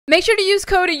Make sure to use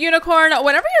code UNICORN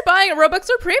whenever you're buying Robux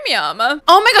or Premium.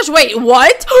 Oh my gosh, wait,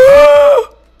 what?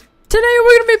 Today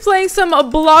we're going to be playing some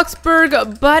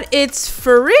Bloxburg, but it's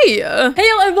free. Hey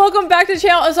y'all, and welcome back to the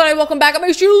channel. I'm sorry, welcome back.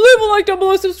 Make sure you leave a like down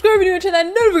below, subscribe, and turn that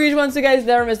notification on so you guys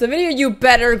never miss the video. You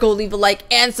better go leave a like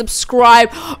and subscribe,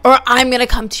 or I'm going to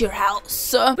come to your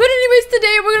house. But anyways,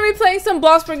 today we're going to be playing some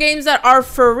Bloxburg games that are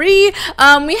free. We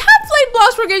have played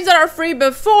Bloxburg games that are free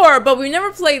before, but we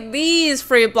never played these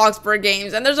free Bloxburg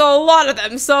games, and there's a lot of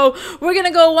them. So we're going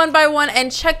to go one by one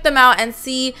and check them out and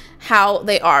see how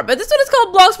they are. But this one is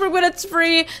called Bloxburg, but it's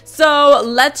free, so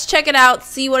let's check it out,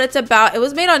 see what it's about. It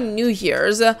was made on New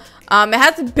Year's. It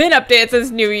hasn't been updated since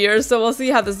New Year's, so we'll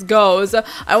see how this goes.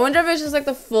 I wonder if it's just like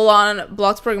the full-on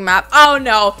Bloxburg map. Oh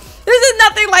no, this is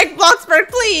nothing like Bloxburg,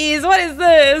 please. What is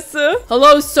this?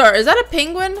 Hello, sir. Is that a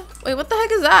penguin? Wait, what the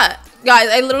heck is that? Guys,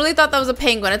 I literally thought that was a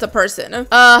penguin. It's a person.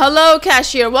 Hello,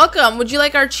 cashier. Welcome. Would you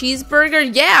like our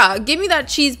cheeseburger? Yeah, give me that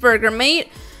cheeseburger, mate.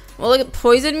 Well, look, it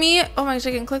poisoned me. Oh my gosh,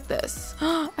 I can click this.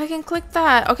 I can click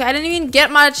that. Okay, I didn't even get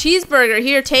my cheeseburger.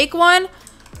 Here, take one.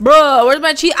 Bro, where's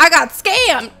my cheese? I got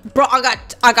scammed. Bro, I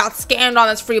got scammed on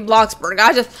this free Bloxburg.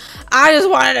 I just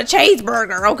wanted a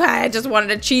cheeseburger, okay? I just wanted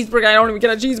a cheeseburger. I don't even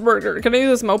get a cheeseburger. Can I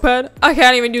use this moped? I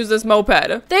can't even use this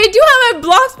moped. They do have a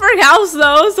Bloxburg house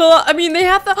though, so I mean they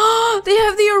have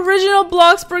the original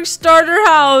Bloxburg starter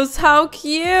house. How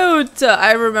cute.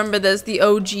 I remember this, the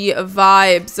OG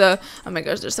vibes. Oh my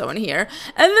gosh, there's someone here.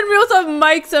 And then we also have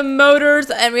mics and motors,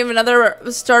 and we have another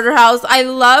starter house. I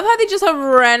love how they just have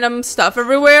random stuff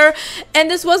everywhere.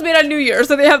 And this was made on New Year's,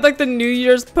 so they have like the New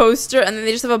Year's poster, and then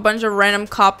they just have a bunch of random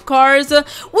cop cars, which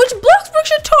Bloxburg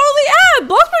should totally add.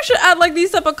 Bloxburg should add like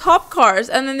these type of cop cars,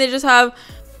 and then they just have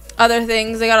other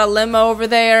things. They got a limo over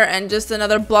there, and just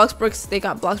another Bloxburg. They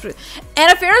got Bloxburg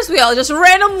and a Ferris wheel just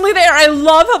randomly there. I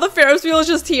love how the Ferris wheel is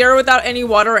just here without any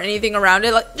water or anything around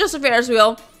it, like just a Ferris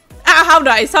wheel. Ah, how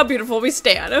nice, how beautiful we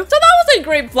stand. So that was a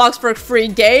great Bloxburg free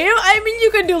game. I mean, you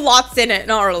can do lots in it,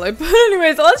 not really. But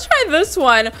anyways, let's try this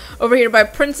one over here by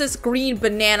Princess Green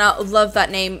Banana. Love that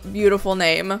name, beautiful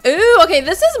name. Ooh, okay,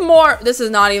 this is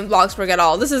not even Bloxburg at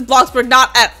all. This is Bloxburg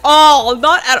not at all,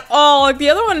 not at all. Like the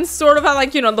other one sort of had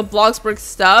like, you know, the Bloxburg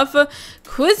stuff.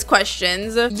 Quiz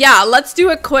questions. Yeah, let's do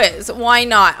a quiz. Why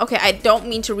not? Okay, I don't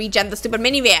mean to regen the stupid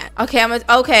minivan.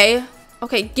 Okay,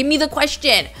 Okay, give me the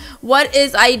question. What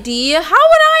is ID? How would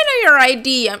I know your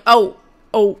ID?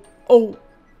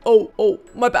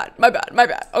 My bad.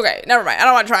 Okay, never mind. I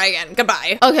don't want to try again.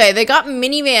 Goodbye. Okay, they got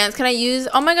minivans. Can I use?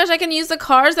 Oh my gosh, I can use the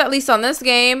cars at least on this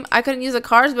game. I couldn't use the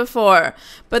cars before,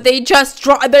 but they just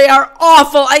they are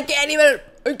awful. I can't even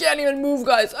move,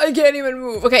 guys. I can't even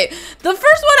move. Okay, the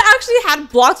first one actually had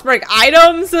Bloxburg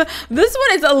items. This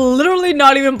one is literally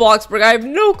not even Bloxburg. I have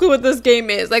no clue what this game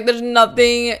is. Like, there's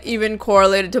nothing even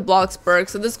correlated to Bloxburg.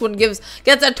 So this one gets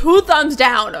a 2 thumbs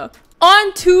down.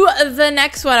 On to the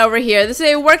next one over here. This is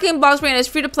a working Bloxburg and it's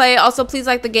free to play. Also, please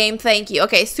like the game. Thank you.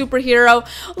 Okay, superhero.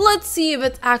 Let's see if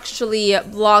it's actually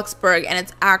Bloxburg and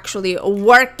it's actually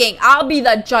working. I'll be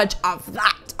the judge of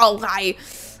that. Okay,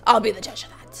 I'll be the judge of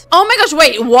that. Oh my gosh,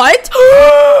 wait, what?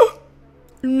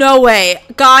 No way.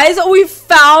 Guys, we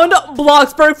found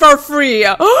Bloxburg for free.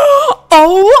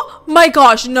 Oh my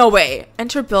gosh, no way.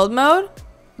 Enter build mode.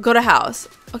 Go to house.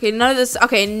 Okay, none of this.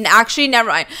 Okay, actually, never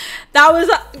mind. Guys,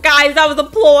 that was a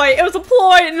ploy. It was a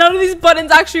ploy. None of these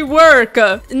buttons actually work.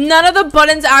 None of the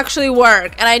buttons actually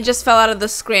work. And I just fell out of the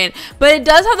screen. But it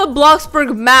does have the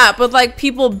Bloxburg map with like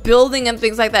people building and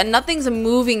things like that. Nothing's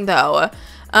moving though.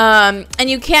 And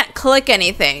you can't click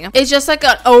anything. It's just like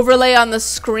an overlay on the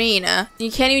screen.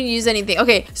 You can't even use anything.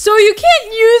 Okay, so you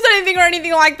can't use anything or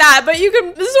anything like that, but you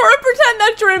can sort of pretend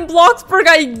that you're in Bloxburg,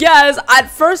 I guess. At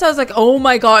first, I was like, oh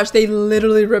my gosh, they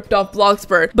literally ripped off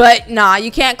Bloxburg. But nah,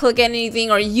 you can't click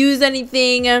anything or use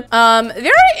anything. Very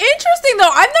interesting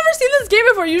though. I've never seen this game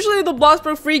before. Usually the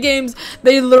Bloxburg free games,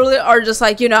 they literally are just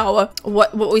like, you know,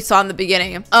 what we saw in the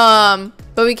beginning.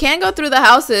 But we can go through the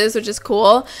houses, which is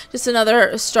cool. Just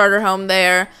another starter home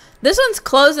there. This one's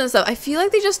closed and stuff. I feel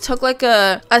like they just took like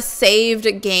a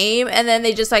saved game and then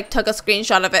they just like took a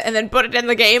screenshot of it and then put it in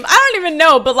the game. I don't even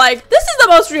know, but like this is the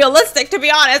most realistic, to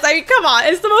be honest. I mean, come on,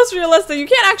 it's the most realistic. You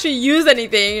can't actually use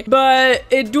anything, but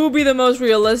it do be the most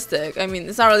realistic. I mean,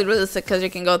 it's not really realistic because you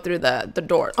can go through the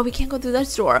door. Oh, we can't go through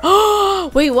this door.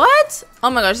 Oh, wait, what? Oh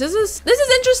my gosh, this is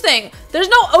interesting. There's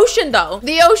no ocean though.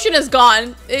 The ocean is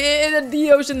gone.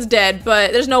 The ocean's dead,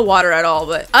 but there's no water at all.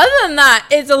 But other than that,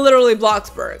 it's literally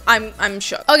Bloxburg. I'm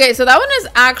shook. Okay, so that one is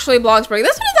actually Bloxburg.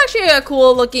 This one is actually a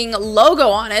cool looking logo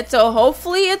on it, so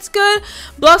hopefully it's good.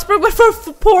 Bloxburg, but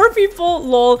for poor people,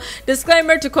 lol.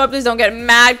 Disclaimer to co-opters, don't get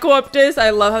mad, co-opters. I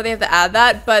love how they have to add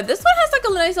that, but this one has like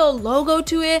a nice little logo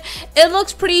to it. It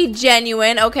looks pretty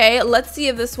genuine. Okay, let's see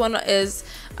if this one is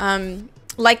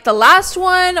like the last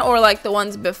one or like the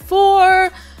ones before.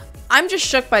 I'm just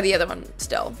shook by the other one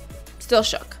still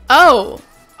shook.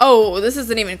 Oh, this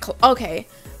isn't even okay.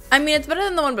 I mean, it's better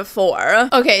than the one before.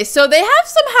 Okay, so they have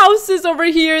some houses over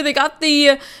here. They got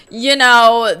the, you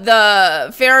know,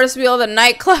 the Ferris wheel, the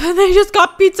nightclub, and they just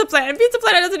got Pizza Planet. Pizza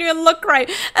Planet doesn't even look right.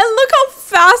 And look how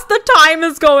fast the time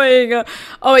is going.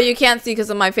 Oh, wait, you can't see because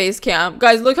of my face cam.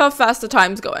 Guys, look how fast the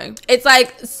time's going. It's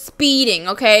like speeding,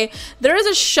 okay? There is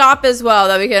a shop as well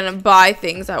that we can buy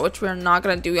things at, which we're not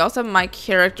going to do. We also have my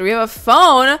character. We have a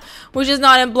phone, which is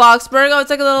not in Bloxburg. Oh, it's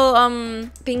like a little,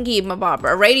 thingy,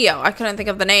 a radio. I couldn't think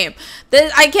of the name.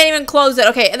 I can't even close it.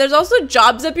 Okay, and there's also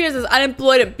jobs up here. It says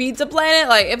unemployed at Pizza Planet.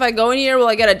 Like, if I go in here, will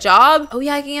I get a job? Oh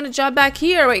yeah, I can get a job back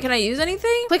here. Wait, can I use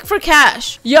anything? Click for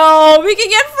cash. Yo, we can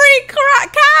get free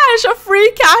cash. A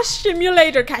free cash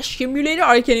simulator. Cash simulator? Oh,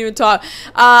 I can't even talk.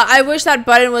 I wish that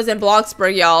button was in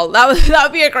Bloxburg, y'all. That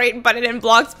would be a great button in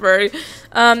Bloxburg.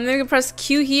 Then we can press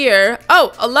Q here.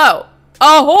 Oh, hello.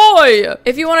 Ahoy!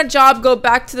 If you want a job, go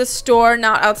back to the store,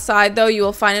 not outside though. You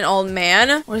will find an old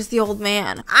man. Where's the old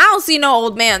man? I don't see no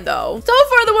old man though. So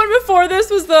far, the one before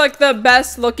this was the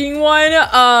best looking one.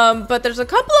 But there's a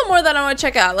couple of more that I want to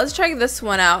check out. Let's check this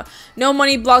one out. No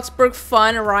Money, Bloxburg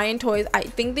Fun, Ryan Toys. I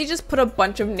think they just put a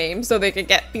bunch of names so they could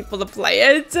get people to play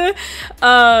it.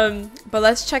 But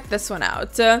let's check this one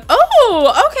out.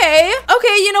 Oh, okay.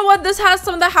 Okay, you know what? This has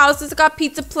some of the houses. It got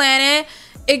Pizza Planet.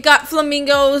 It got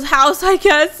Flamingo's house, I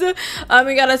guess.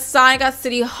 We got a sign, got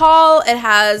City Hall. It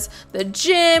has the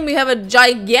gym. We have a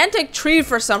gigantic tree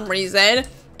for some reason.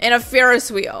 And a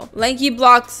Ferris wheel. Lanky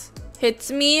Blocks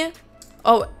hits me.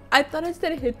 Oh, I thought it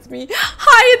said hits me.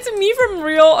 Hi, it's me from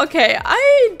real. Okay,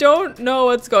 I don't know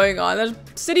what's going on. There's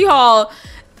City Hall.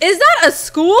 Is that a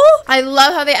school? I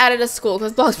love how they added a school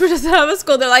because Bloxburg doesn't have a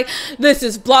school. They're like, this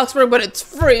is Bloxburg, but it's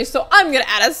free, so I'm gonna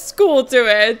add a school to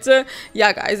it.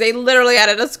 Yeah, guys, they literally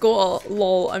added a school.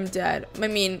 Lol, I'm dead. I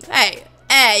mean,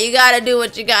 hey, you gotta do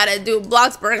what you gotta do.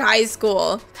 Bloxburg High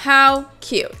School. How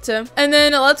cute. And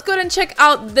then let's go ahead and check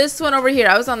out this one over here.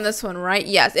 I was on this one, right?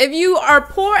 Yes. If you are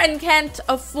poor and can't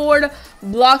afford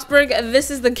Bloxburg,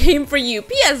 this is the game for you.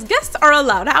 P.S. Guests are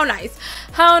allowed. How nice.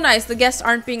 How nice. The guests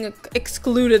aren't being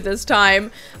excluded this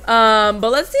time. But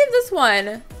let's see if this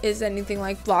one is anything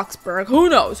like Bloxburg. Who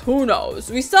knows? Who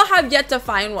knows? We still have yet to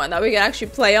find one that we can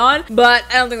actually play on, but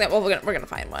I don't think that, well, we're gonna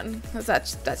find one because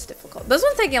that's difficult. This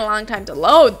one's taking a long time to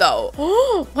load though.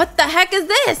 Oh, what the heck is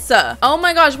this? Oh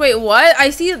my gosh, wait, what? I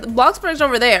see Bloxburg's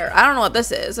over there. I don't know what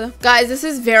this is. Guys, this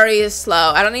is very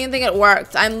slow. I don't even think it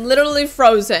worked. I'm literally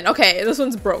frozen. Okay, this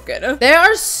one's broken. There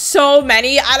are so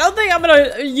many. I don't think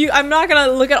I'm not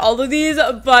gonna look at all of these,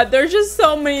 but there's just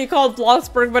so many called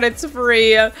Bloxburg, but it's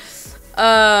free.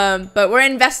 But we're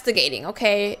investigating,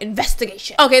 okay?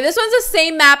 Investigation. Okay, this one's the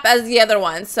same map as the other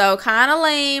one, so kind of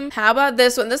lame. How about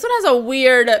this one? This one has a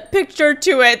weird picture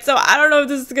to it, so I don't know if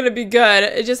this is gonna be good.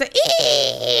 It just like,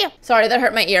 sorry, that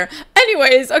hurt my ear.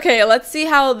 Anyways, okay, let's see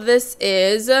how this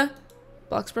is.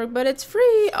 Bloxburg, but it's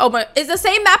free. Oh my, it's the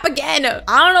same map again.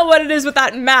 I don't know what it is with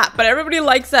that map, but everybody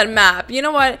likes that map. You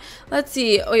know what? Let's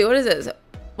see. Wait, what is this?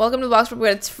 Welcome to Bloxburg,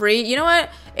 but it's free. You know what?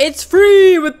 It's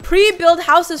free with pre-built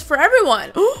houses for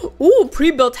everyone. Ooh,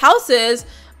 pre-built houses.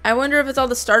 I wonder if it's all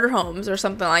the starter homes or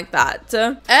something like that.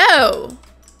 Oh.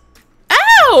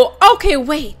 Oh, okay,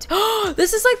 wait.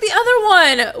 This is like the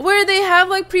other one where they have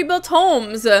like pre-built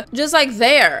homes just like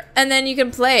there, and then you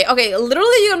can play. Okay,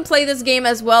 literally you can play this game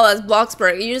as well as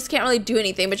Bloxburg. You just can't really do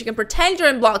anything, but you can pretend you're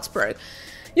in Bloxburg.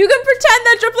 You can pretend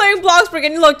that you're playing Bloxburg,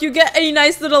 and look, you get a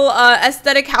nice little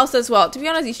aesthetic house as well. To be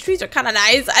honest, these trees are kind of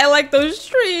nice. I like those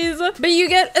trees. But you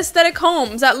get aesthetic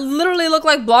homes that literally look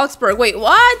like Bloxburg. Wait,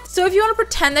 what? So if you want to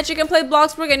pretend that you can play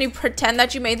Bloxburg and you pretend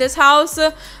that you made this house,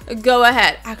 go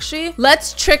ahead. Actually,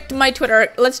 let's trick my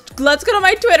Twitter. Let's go to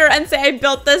my Twitter and say I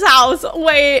built this house.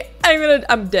 Wait,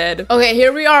 I'm dead. Okay,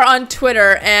 here we are on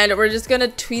Twitter, and we're just gonna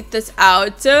tweet this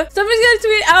out. Somebody's gonna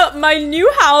tweet out my new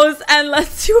house, and let's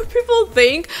see what people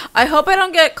think. I hope I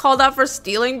don't get called out for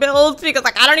stealing builds, because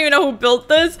like I don't even know who built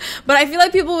this, but I feel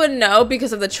like people would know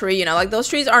because of the tree, you know, like those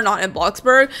trees are not in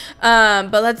Bloxburg.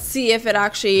 But let's see if it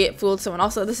actually fooled someone.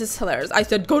 Also, this is hilarious. I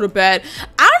said go to bed.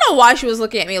 I don't know why she was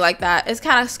looking at me like that. It's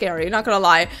kind of scary, not gonna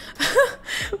lie.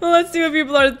 Well, let's see what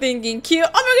people are thinking. Cute. Oh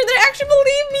my god, they actually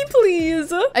believe me,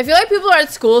 please. I feel like people are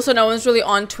at school, so no one's really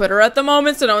on Twitter at the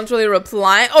moment, so no one's really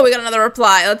replying. Oh, we got another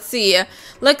reply. Let's see.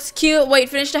 Looks cute. Wait,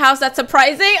 finished a house. That's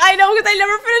surprising. I know, because I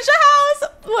never finished a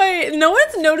house. Wait, no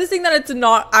one's noticing that it's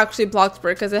not actually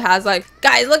Bloxburg because it has like,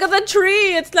 guys, look at the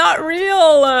tree. It's not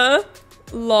real.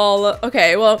 Lol.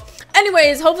 Okay, well,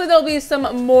 anyways, hopefully there'll be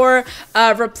some more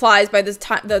replies by the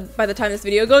time this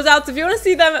video goes out. So if you want to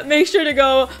see them, make sure to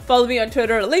go follow me on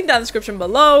Twitter. Link down in the description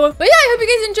below. But yeah, I hope you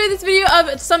guys enjoyed this video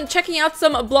of checking out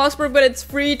some Bloxburg, but it's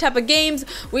free type of games.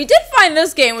 We did find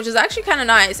this game, which is actually kind of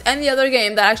nice, and the other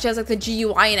game that actually has like the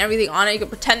GUI and everything on it. You can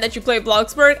pretend that you play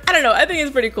Bloxburg. I don't know. I think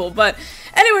it's pretty cool. But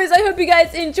anyways, I hope you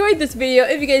guys enjoyed this video.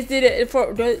 If you guys did it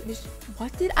for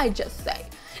what did I just say?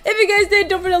 If you guys did,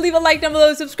 don't forget to leave a like down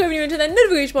below, subscribe if you're into that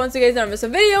notification bell so you guys never miss a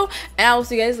video, and I will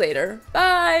see you guys later.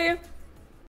 Bye!